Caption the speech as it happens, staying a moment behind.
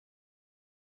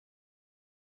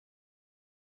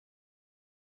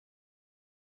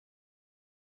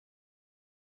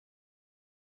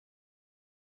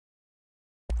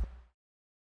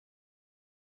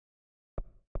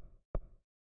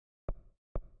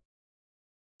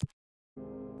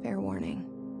Fair warning.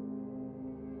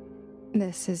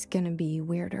 This is gonna be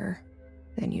weirder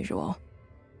than usual.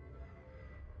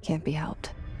 Can't be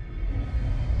helped.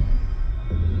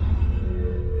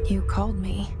 You called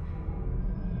me.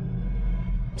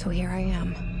 So here I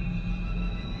am.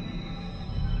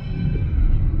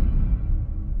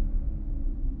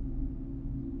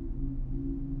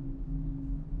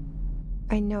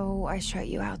 I know I shut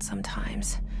you out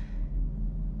sometimes.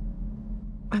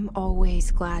 I'm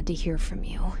always glad to hear from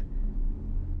you.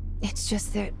 It's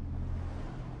just that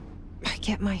I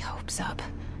get my hopes up.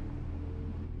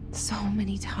 So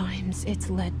many times it's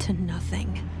led to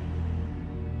nothing.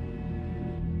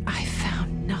 I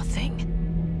found nothing.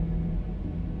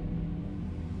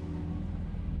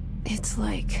 It's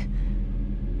like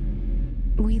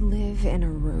we live in a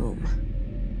room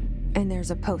and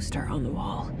there's a poster on the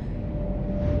wall.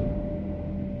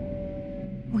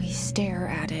 We stare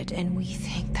at it and we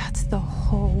think that's the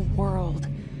whole world.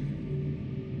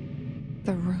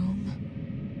 The room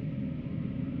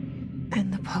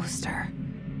and the poster.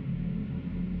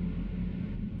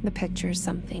 The picture's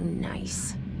something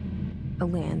nice. A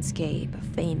landscape, a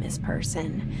famous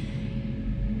person.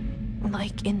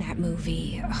 Like in that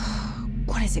movie,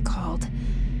 what is it called?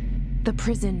 The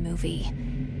prison movie.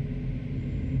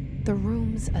 The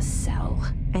room's a cell,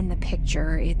 and the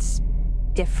picture, it's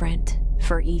different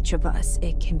for each of us.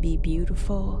 It can be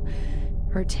beautiful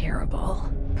or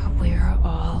terrible, but we're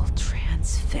all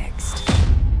transfixed.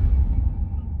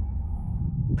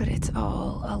 But it's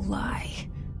all a lie.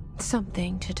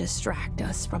 Something to distract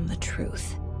us from the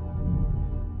truth.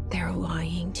 They're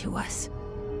lying to us.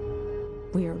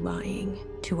 We're lying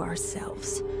to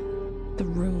ourselves. The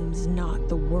room's not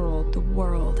the world. The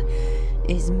world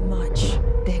is much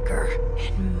bigger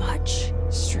and much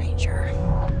stranger.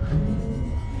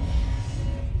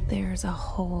 There's a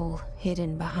hole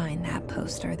hidden behind that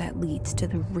poster that leads to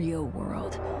the real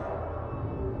world.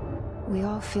 We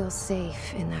all feel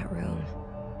safe in that room.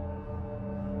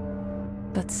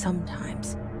 But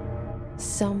sometimes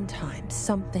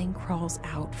something crawls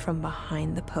out from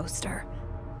behind the poster.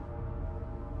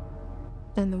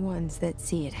 And the ones that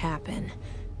see it happen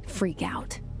freak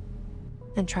out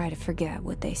and try to forget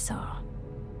what they saw.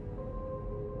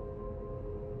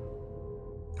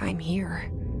 I'm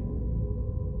here.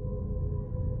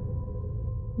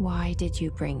 Why did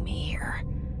you bring me here?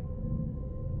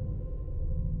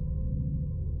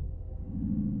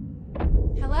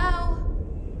 Hello?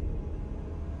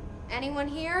 Anyone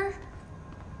here?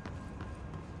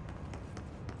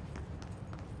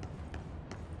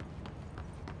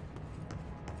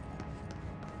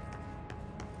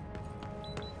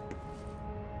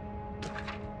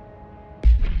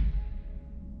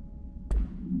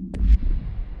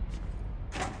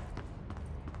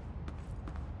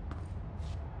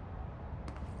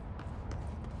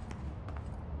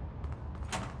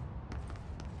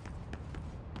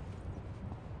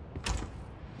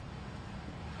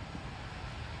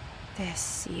 This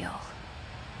seal.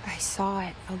 I saw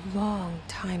it a long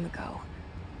time ago.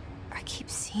 I keep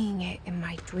seeing it in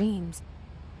my dreams.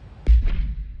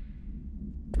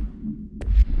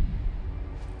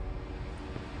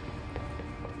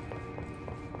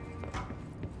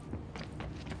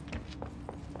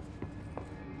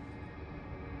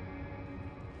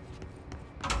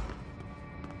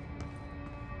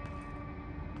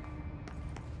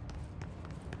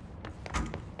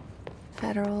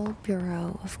 Federal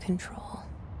Bureau of Control.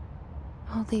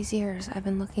 All these years I've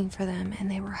been looking for them and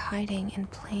they were hiding in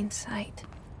plain sight.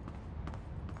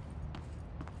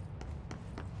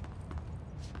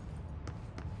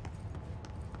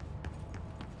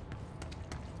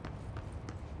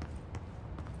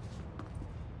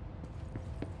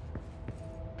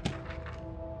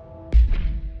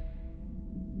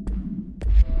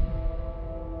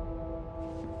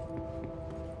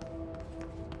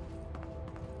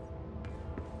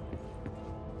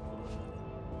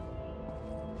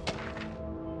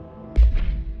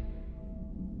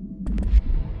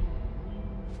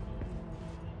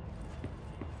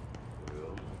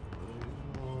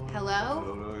 Hello?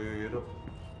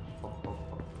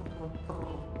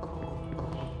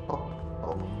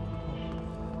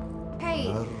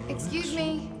 Hey, excuse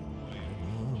me.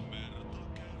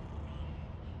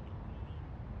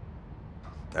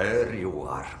 There you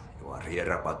are. You are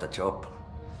here about the job.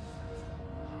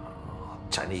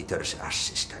 Janitor's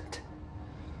assistant.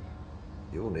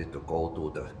 You need to go to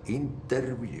the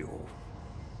interview.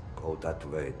 Go that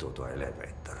way to the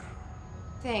elevator.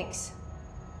 Thanks.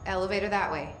 Elevator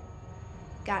that way.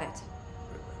 Got it.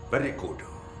 Very good.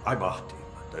 I'm Ahti,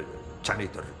 the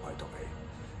janitor, by the way.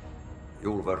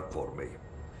 You'll work for me.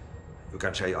 You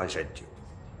can say I sent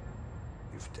you.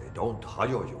 If they don't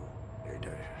hire you, then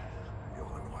you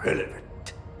are no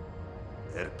helvet.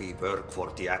 There be work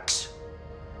for the axe.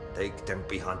 Take them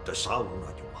behind the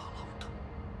sauna, jumalauta.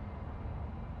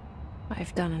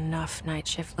 I've done enough night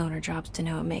shift loner jobs to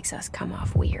know it makes us come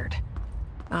off weird.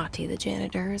 Ahti the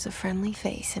janitor is a friendly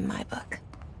face in my book.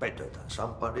 Better than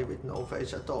somebody with no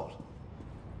face at all.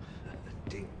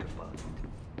 Think about it.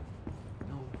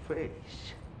 No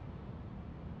face.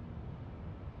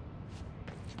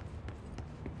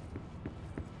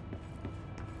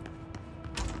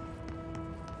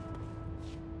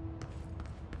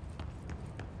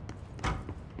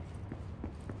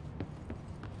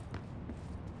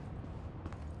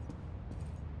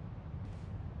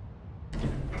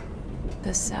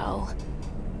 The cell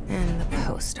and the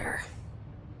poster.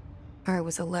 I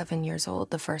was 11 years old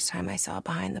the first time I saw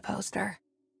behind the poster.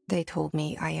 They told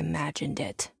me I imagined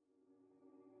it.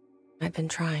 I've been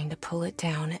trying to pull it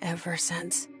down ever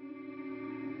since.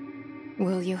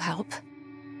 Will you help?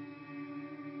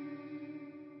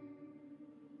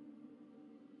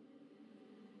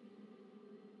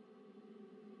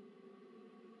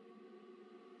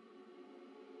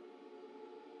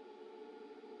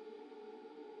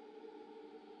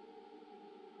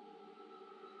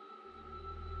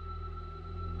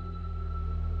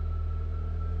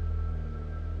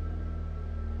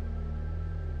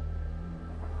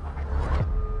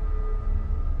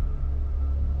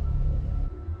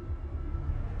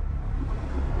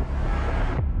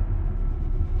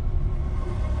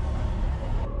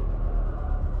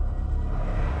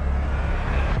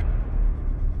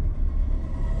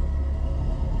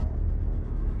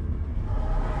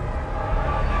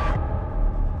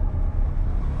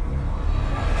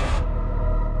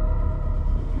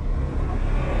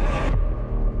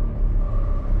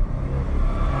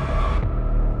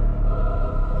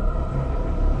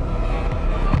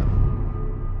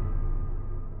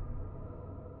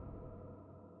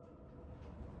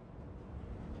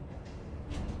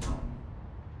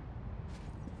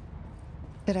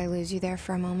 Did I lose you there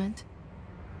for a moment?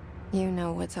 You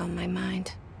know what's on my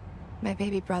mind. My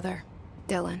baby brother,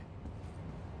 Dylan.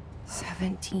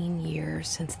 17 years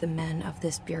since the men of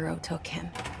this bureau took him.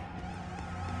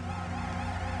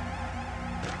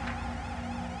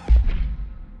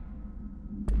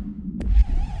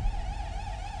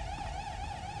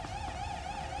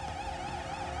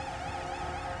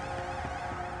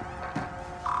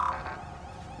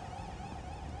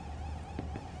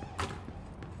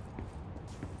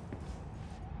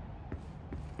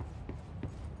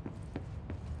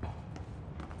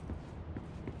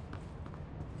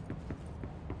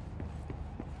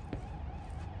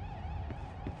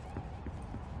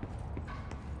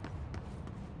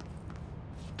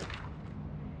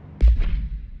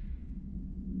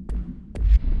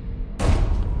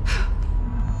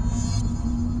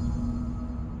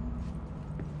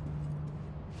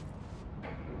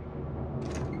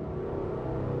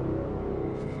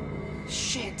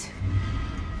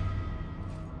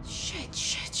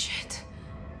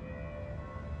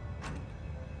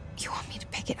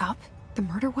 The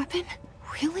murder weapon?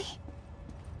 Really?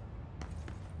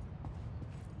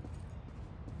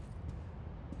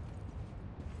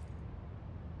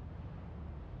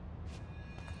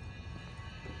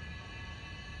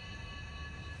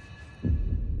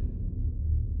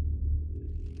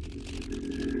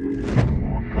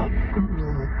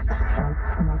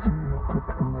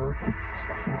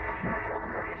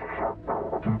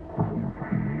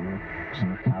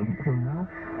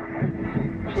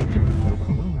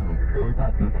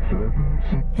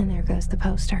 And there goes the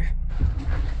poster.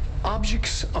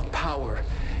 Objects of power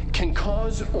can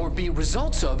cause or be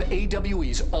results of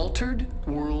AWE's altered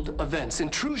world events,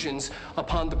 intrusions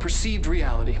upon the perceived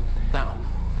reality. Now,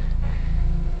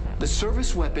 the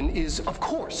service weapon is, of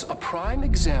course, a prime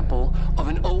example of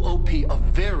an OOP, a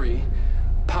very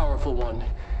powerful one,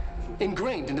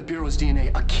 ingrained in the Bureau's DNA,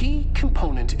 a key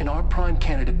component in our prime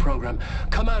candidate program.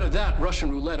 Come out of that Russian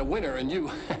roulette a winner and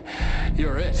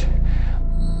you're it.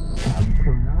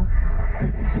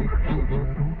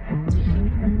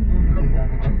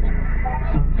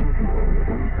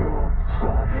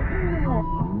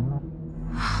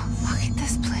 Look at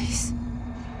this place.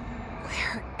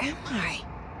 Where am I?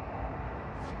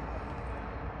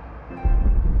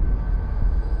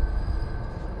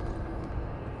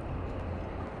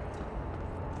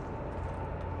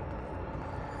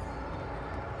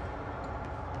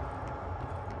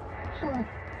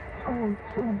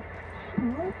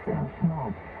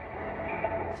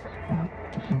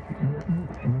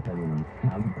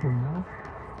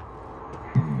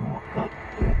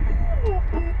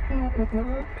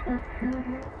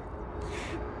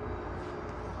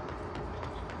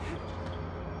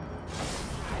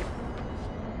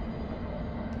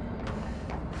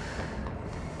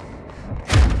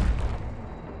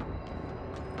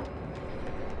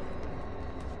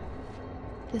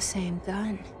 The same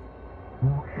gun.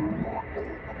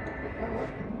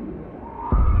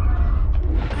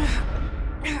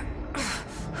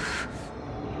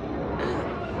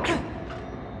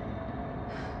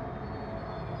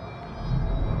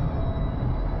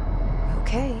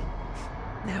 Okay,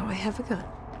 now I have a gun.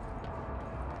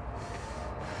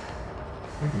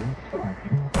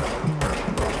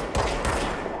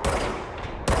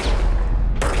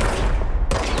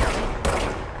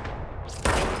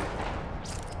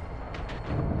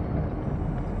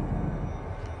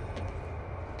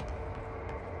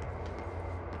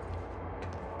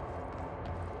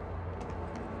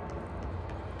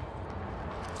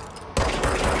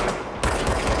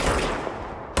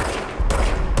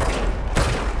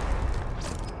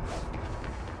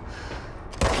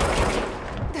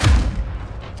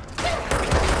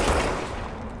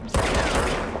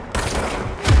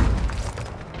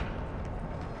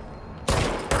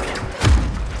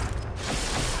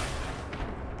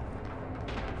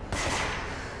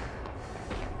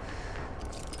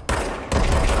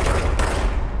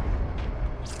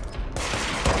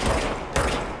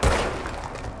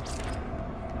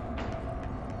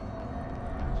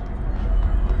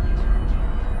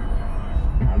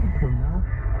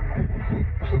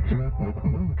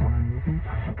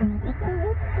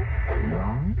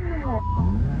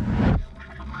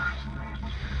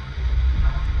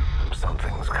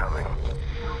 Something's coming.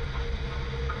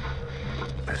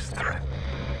 This threat.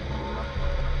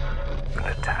 An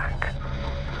attack.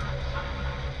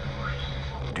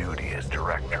 Duty as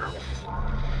director.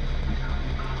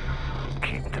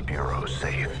 Keep the Bureau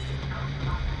safe.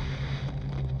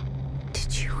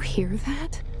 Did you hear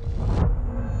that?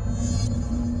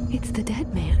 It's the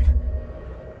dead man.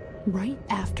 Right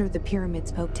after the pyramid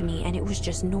spoke to me, and it was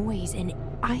just noise, and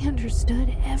I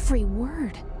understood every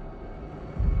word.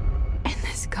 And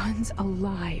this gun's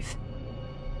alive.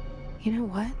 You know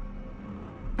what?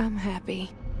 I'm happy.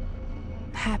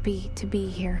 Happy to be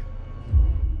here.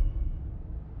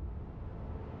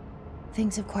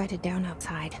 Things have quieted down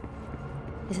outside.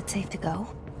 Is it safe to go?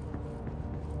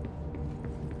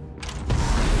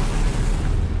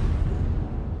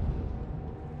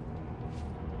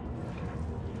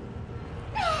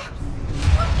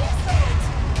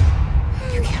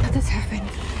 You can't let this happen.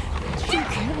 You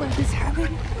can't let this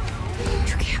happen.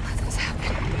 You can't let this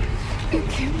happen. You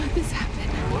can't let this happen.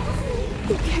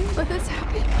 You can't let this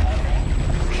happen.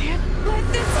 You can't let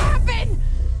this happen.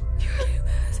 You can't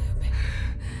let this happen.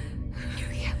 You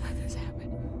can't let this happen.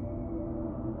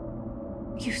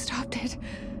 You stopped it.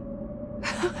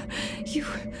 You...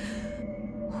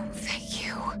 Oh, thank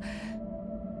you.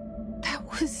 That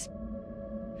was...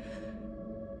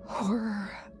 horror.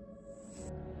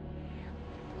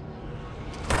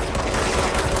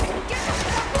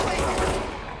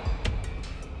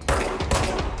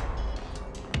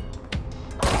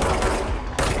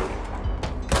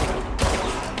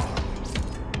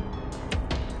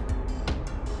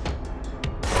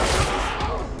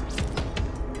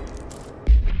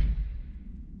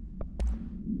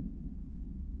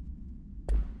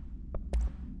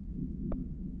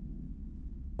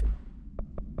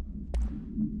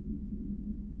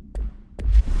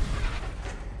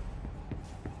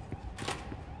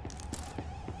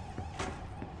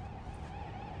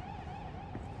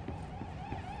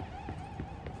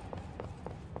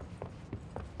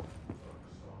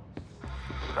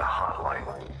 The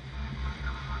hotline.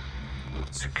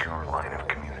 Secure line of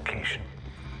communication.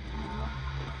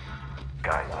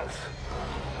 Guidance.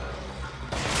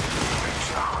 Reach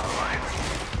the hotline.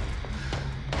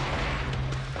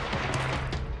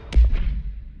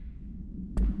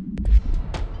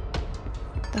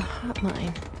 The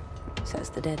hotline, says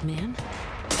the dead man.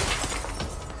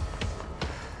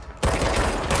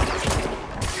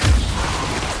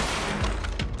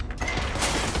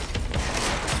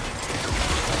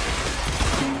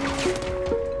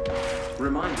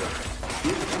 Reminder,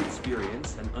 if you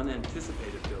experience an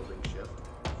unanticipated building shift,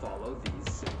 follow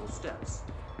these simple steps.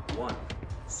 1.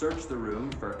 Search the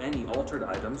room for any altered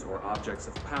items or objects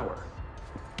of power.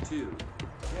 2.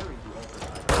 Carry the altered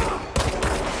items.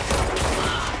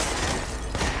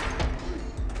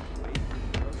 3. Wait for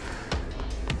the process.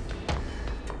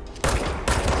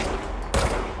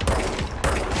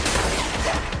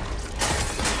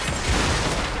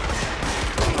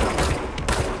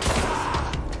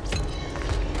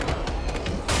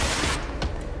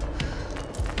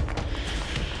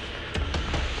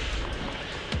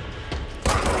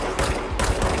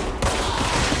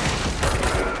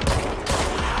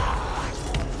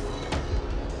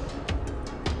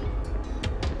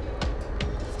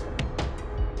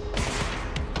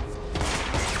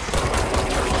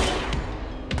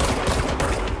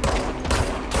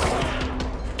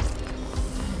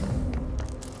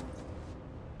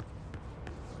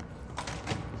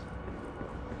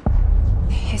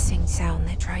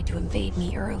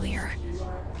 made me earlier.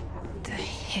 The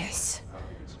hiss.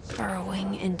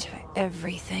 Burrowing into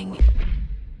everything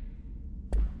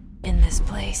in this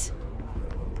place.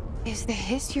 Is the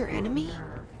hiss your enemy?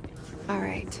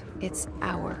 Alright, it's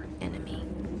our enemy.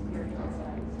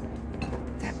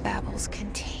 That babble's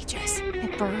contagious.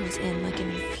 It burrows in like an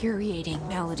infuriating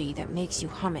melody that makes you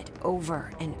hum it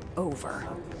over and over.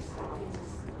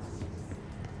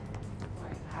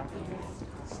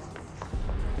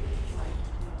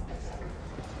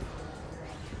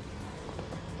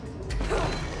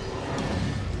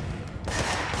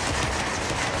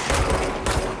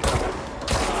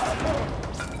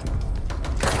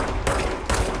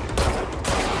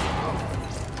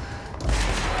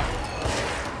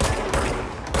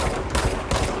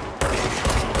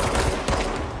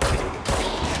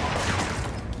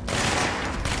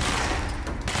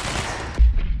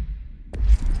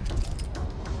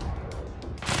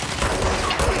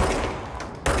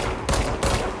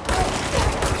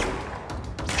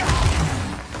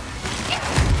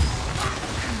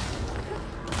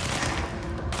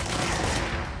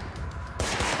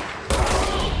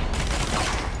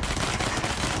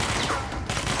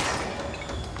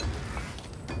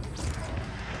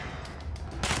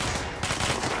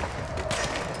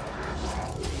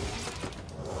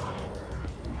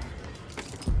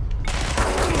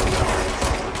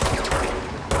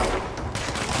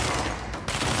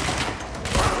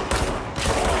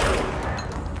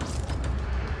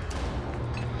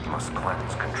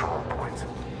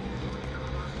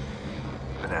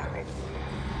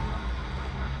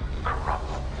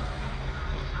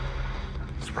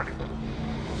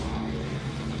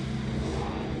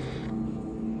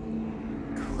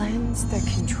 Cleanse the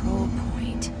control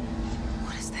point.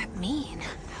 What does that mean?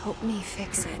 Help me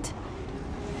fix it.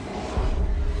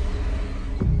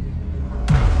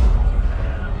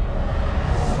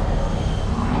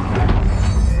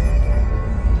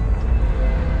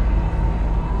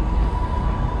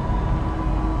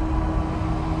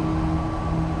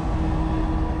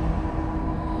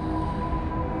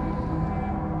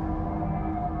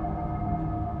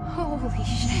 Holy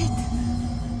shit!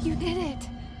 You did it!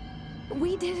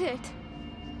 We did it!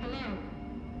 Hello?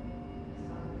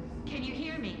 Can you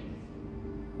hear me?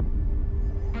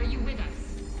 Are you with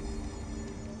us?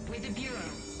 With the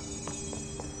Bureau?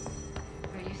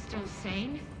 Are you still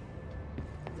sane?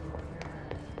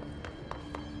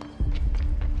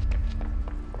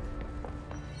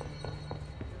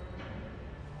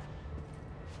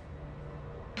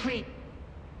 Please.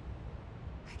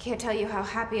 I can't tell you how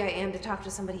happy I am to talk to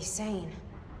somebody sane.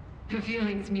 The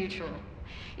feeling's mutual.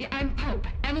 Yeah, I'm Pope,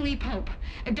 Emily Pope,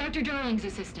 Dr. Darling's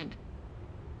assistant.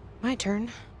 My turn.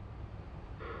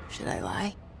 Should I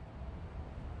lie?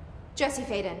 Jesse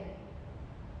Faden.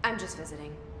 I'm just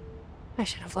visiting. I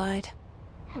should have lied.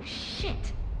 Oh,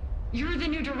 shit. You're the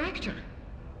new director.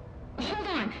 Hold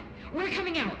on. We're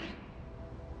coming out.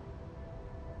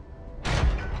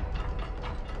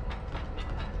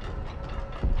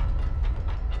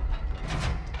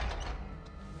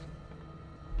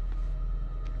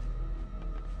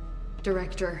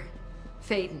 Director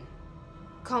Faden.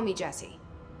 Call me Jesse.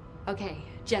 Okay,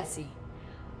 Jesse.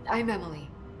 I'm Emily.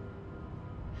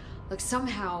 Look,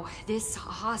 somehow this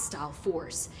hostile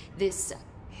force, this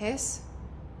Hiss?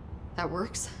 that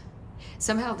works.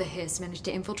 Somehow the hiss managed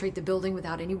to infiltrate the building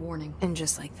without any warning. And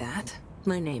just like that,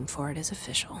 my name for it is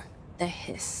official. The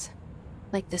hiss.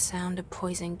 Like the sound of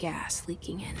poison gas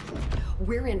leaking in.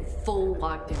 We're in full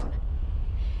lockdown.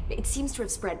 It seems to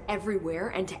have spread everywhere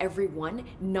and to everyone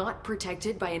not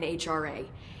protected by an HRA.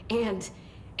 And,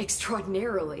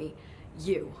 extraordinarily,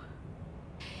 you.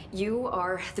 You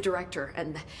are the director,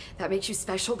 and that makes you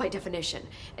special by definition.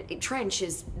 Trench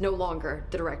is no longer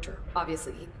the director,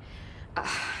 obviously.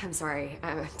 I'm sorry,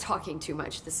 I'm talking too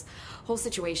much. This whole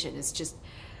situation is just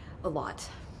a lot.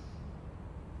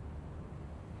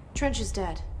 Trench is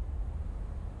dead.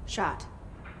 Shot.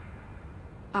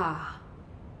 Ah.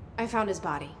 I found his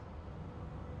body.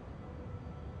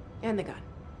 And the gun.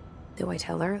 Do I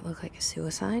tell her it looked like a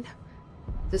suicide?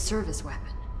 The service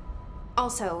weapon.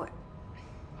 Also,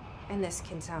 and this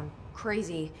can sound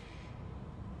crazy,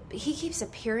 but he keeps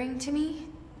appearing to me,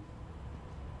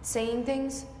 saying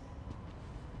things.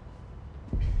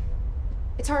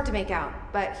 It's hard to make out,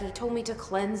 but he told me to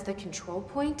cleanse the control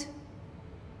point,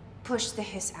 push the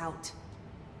hiss out.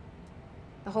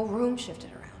 The whole room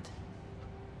shifted around.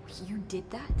 You did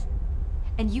that?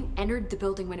 And you entered the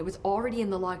building when it was already in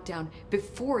the lockdown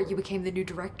before you became the new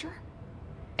director?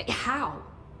 How?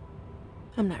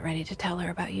 I'm not ready to tell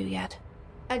her about you yet.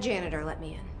 A janitor let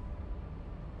me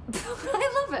in.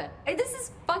 I love it. This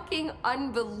is fucking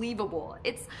unbelievable.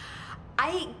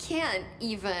 I can't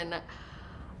even...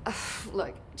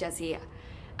 Look, Jesse,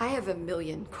 I have a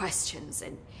million questions,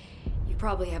 and you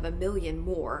probably have a million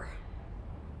more.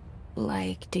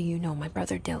 Like, do you know my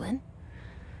brother Dylan?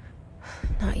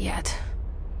 Not yet.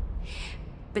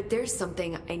 But there's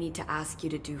something I need to ask you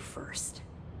to do first.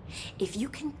 If you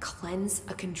can cleanse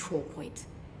a control point,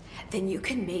 then you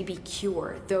can maybe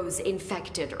cure those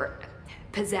infected or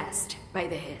possessed by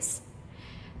the hiss.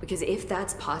 Because if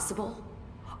that's possible,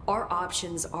 our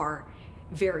options are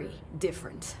very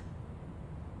different.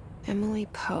 Emily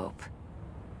Pope.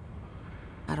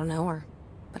 I don't know her,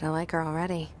 but I like her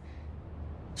already.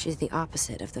 She's the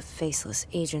opposite of the faceless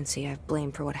agency I've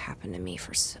blamed for what happened to me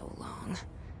for so long.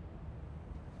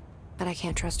 But I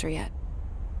can't trust her yet.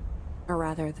 Or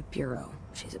rather, the bureau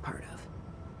she's a part of.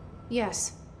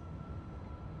 Yes.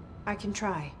 I can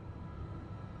try.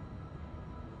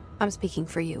 I'm speaking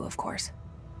for you, of course.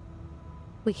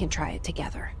 We can try it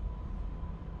together.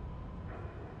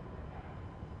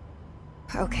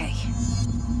 Okay.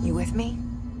 You with me?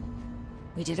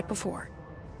 We did it before.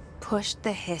 Push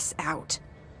the hiss out.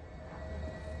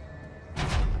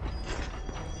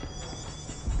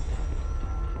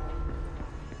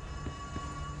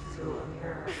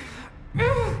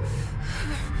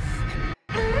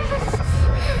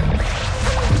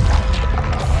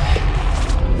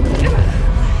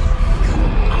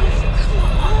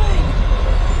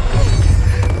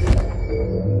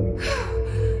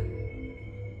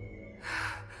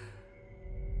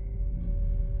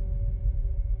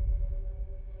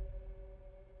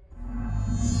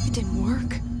 It didn't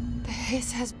work. The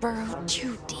hiss has burrowed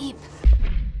too deep.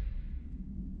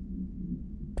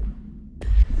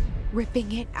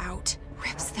 Ripping it out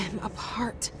rips them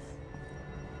apart.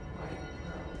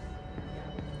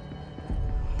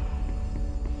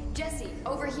 Jesse,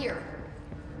 over here.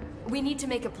 We need to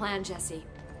make a plan, Jesse.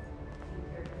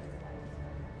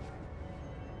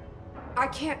 I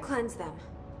can't cleanse them.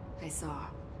 I saw.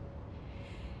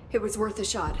 It was worth a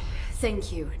shot.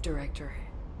 Thank you, Director.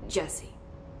 Jesse.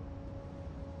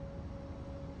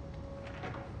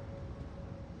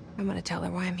 I'm gonna tell her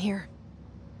why I'm here.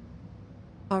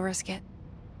 I'll risk it.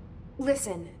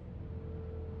 Listen,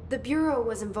 the Bureau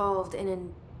was involved in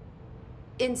an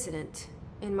incident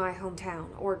in my hometown,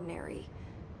 Ordinary,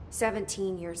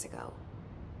 17 years ago.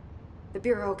 The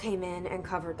Bureau came in and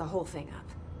covered the whole thing up.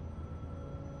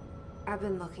 I've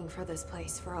been looking for this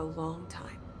place for a long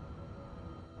time.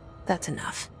 That's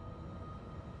enough.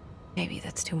 Maybe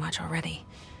that's too much already.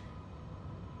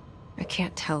 I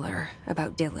can't tell her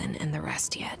about Dylan and the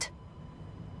rest yet.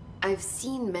 I've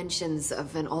seen mentions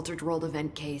of an Altered World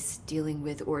event case dealing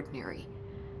with Ordinary.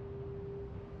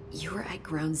 You were at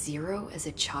Ground Zero as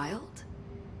a child?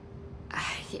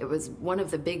 It was one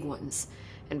of the big ones,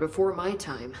 and before my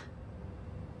time.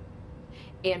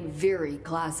 And very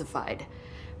classified.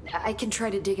 I can try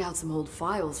to dig out some old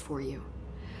files for you.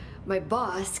 My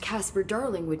boss, Casper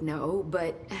Darling, would know,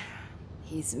 but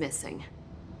he's missing.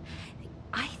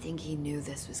 I think he knew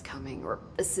this was coming, or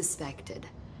suspected.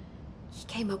 He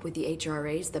came up with the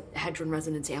HRAs, the Hadron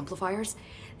Resonance Amplifiers.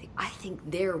 I think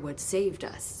they're what saved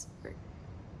us. Or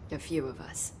a few of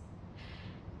us.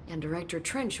 And Director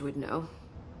Trench would know.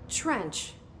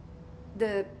 Trench?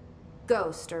 The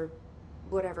ghost, or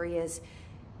whatever he is.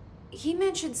 He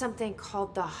mentioned something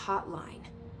called the Hotline.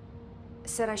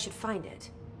 Said I should find it.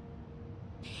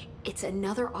 It's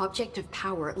another object of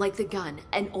power, like the gun,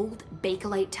 an old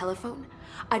Bakelite telephone.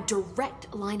 A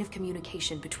direct line of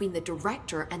communication between the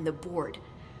director and the board.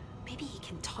 Maybe he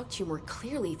can talk to you more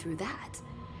clearly through that.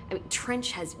 I mean,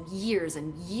 Trench has years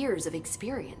and years of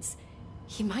experience.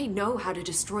 He might know how to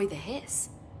destroy the hiss.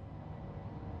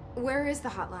 Where is the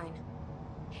hotline?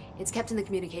 It's kept in the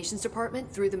communications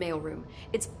department through the mailroom.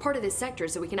 It's part of this sector,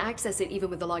 so we can access it even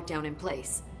with the lockdown in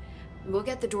place. We'll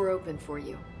get the door open for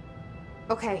you.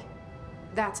 Okay,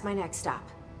 that's my next stop.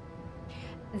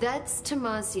 That's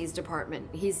Tomasi's department.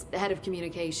 He's head of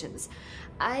communications.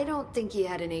 I don't think he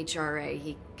had an HRA.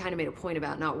 He kind of made a point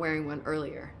about not wearing one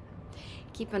earlier.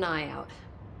 Keep an eye out.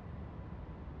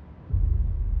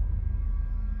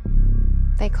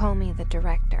 They call me the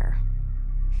director.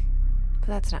 But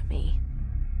that's not me.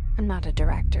 I'm not a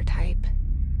director type.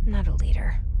 I'm not a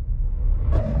leader.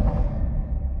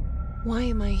 Why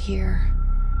am I here?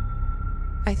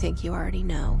 I think you already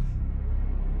know.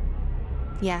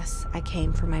 Yes, I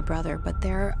came for my brother, but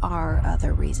there are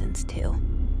other reasons too.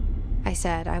 I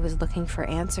said I was looking for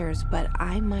answers, but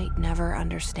I might never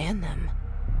understand them.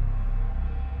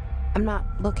 I'm not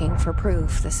looking for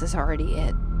proof. This is already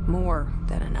it. More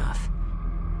than enough.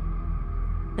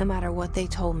 No matter what they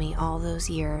told me all those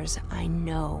years, I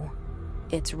know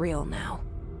it's real now.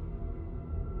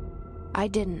 I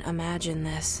didn't imagine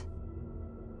this.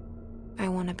 I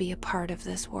want to be a part of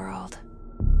this world.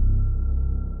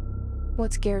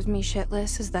 What scares me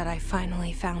shitless is that I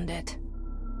finally found it.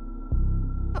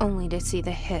 Only to see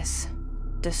the hiss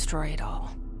destroy it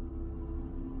all.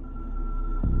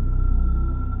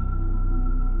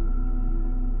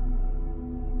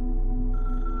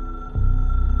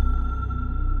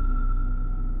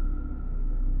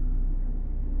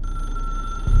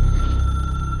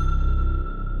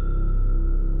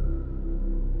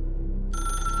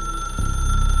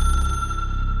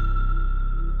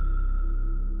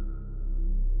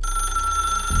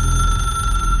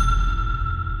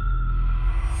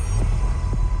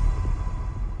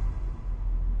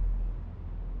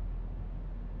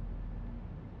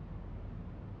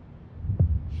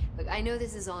 I know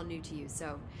this is all new to you,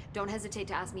 so don't hesitate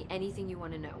to ask me anything you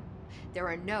want to know. There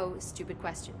are no stupid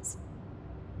questions.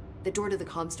 The door to the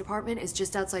comms department is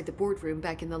just outside the boardroom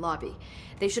back in the lobby.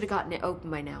 They should have gotten it open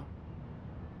by now.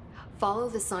 Follow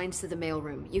the signs to the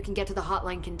mailroom. You can get to the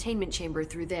hotline containment chamber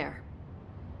through there.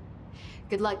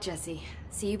 Good luck, Jesse.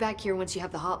 See you back here once you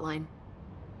have the hotline.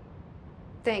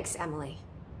 Thanks, Emily.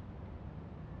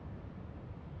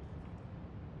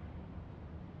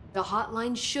 The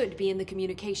hotline should be in the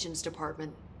communications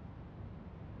department.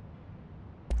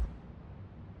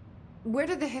 Where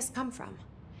did the hiss come from?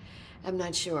 I'm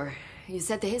not sure. You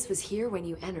said the hiss was here when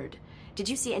you entered. Did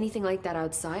you see anything like that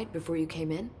outside before you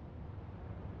came in?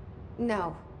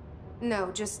 No.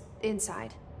 No, just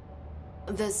inside.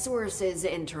 The source is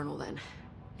internal then.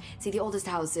 See, the oldest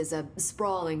house is a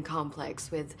sprawling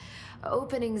complex with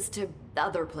openings to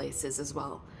other places as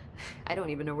well. I don't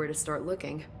even know where to start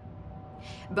looking.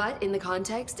 But in the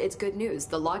context, it's good news.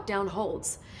 The lockdown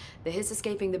holds. The hiss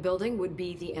escaping the building would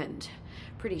be the end.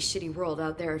 Pretty shitty world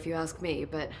out there if you ask me,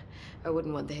 but I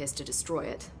wouldn't want the hiss to destroy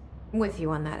it. With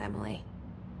you on that, Emily.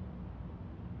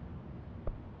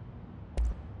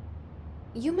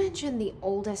 You mentioned the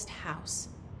oldest house.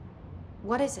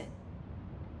 What is it?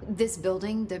 This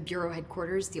building, the bureau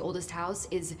headquarters, the oldest house,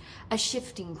 is a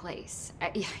shifting place.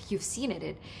 You've seen it.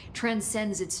 It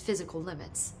transcends its physical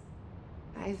limits.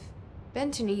 I've been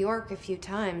to New York a few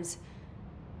times.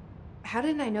 How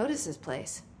didn't I notice this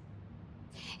place?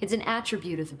 It's an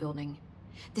attribute of the building.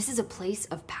 This is a place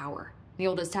of power. The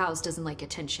oldest house doesn't like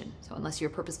attention, so unless you're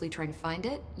purposely trying to find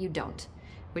it, you don't,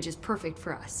 which is perfect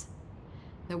for us.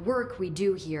 The work we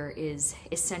do here is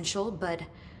essential, but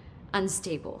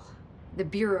unstable. The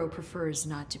Bureau prefers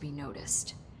not to be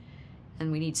noticed.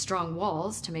 And we need strong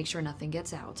walls to make sure nothing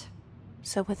gets out.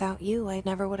 So without you, I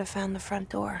never would have found the front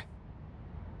door.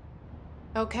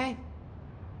 Okay.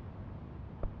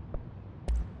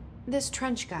 This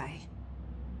trench guy.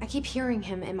 I keep hearing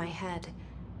him in my head.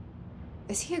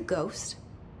 Is he a ghost?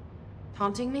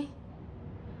 Haunting me?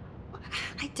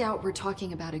 I doubt we're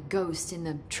talking about a ghost in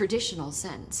the traditional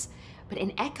sense, but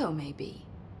an echo maybe.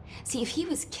 See, if he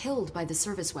was killed by the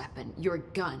service weapon, your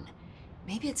gun,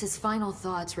 maybe it's his final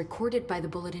thoughts recorded by the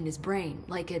bullet in his brain,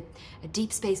 like a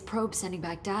deep space probe sending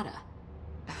back data.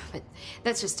 But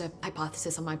that's just a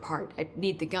hypothesis on my part. I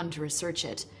need the gun to research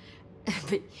it.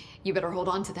 But you better hold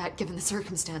on to that given the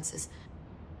circumstances.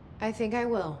 I think I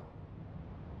will.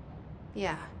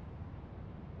 Yeah.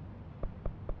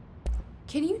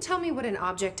 Can you tell me what an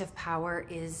object of power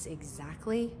is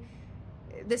exactly?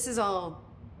 This is all,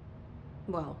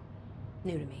 well,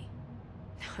 new to me.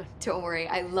 Don't worry,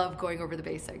 I love going over the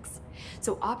basics.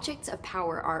 So objects of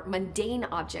power are mundane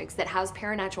objects that house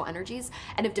paranatural energies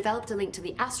and have developed a link to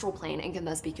the astral plane and can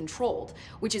thus be controlled,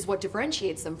 which is what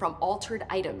differentiates them from altered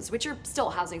items, which are still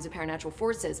housings of paranatural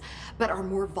forces, but are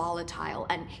more volatile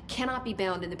and cannot be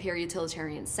bound in the pure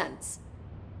utilitarian sense.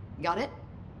 Got it?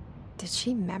 Did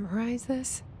she memorize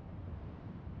this?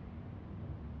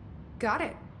 Got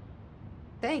it.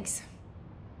 Thanks.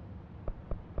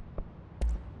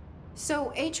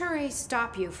 So HRA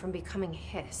stop you from becoming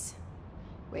Hiss?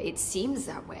 Well, it seems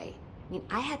that way. I mean,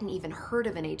 I hadn't even heard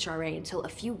of an HRA until a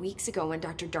few weeks ago when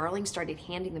Dr. Darling started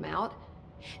handing them out.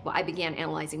 Well, I began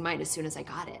analyzing mine as soon as I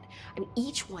got it. I mean,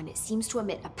 each one seems to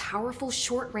emit a powerful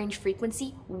short-range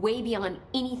frequency way beyond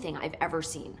anything I've ever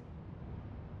seen.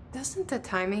 Doesn't the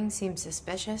timing seem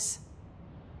suspicious?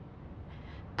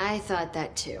 I thought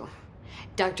that too.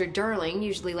 Dr. Darling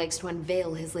usually likes to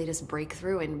unveil his latest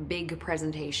breakthrough in big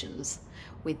presentations.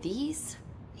 With these,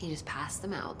 he just passed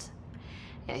them out.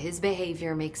 Yeah, his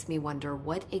behavior makes me wonder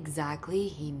what exactly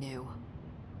he knew.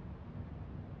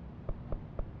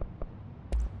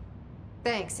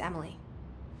 Thanks, Emily.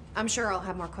 I'm sure I'll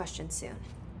have more questions soon.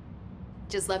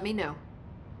 Just let me know.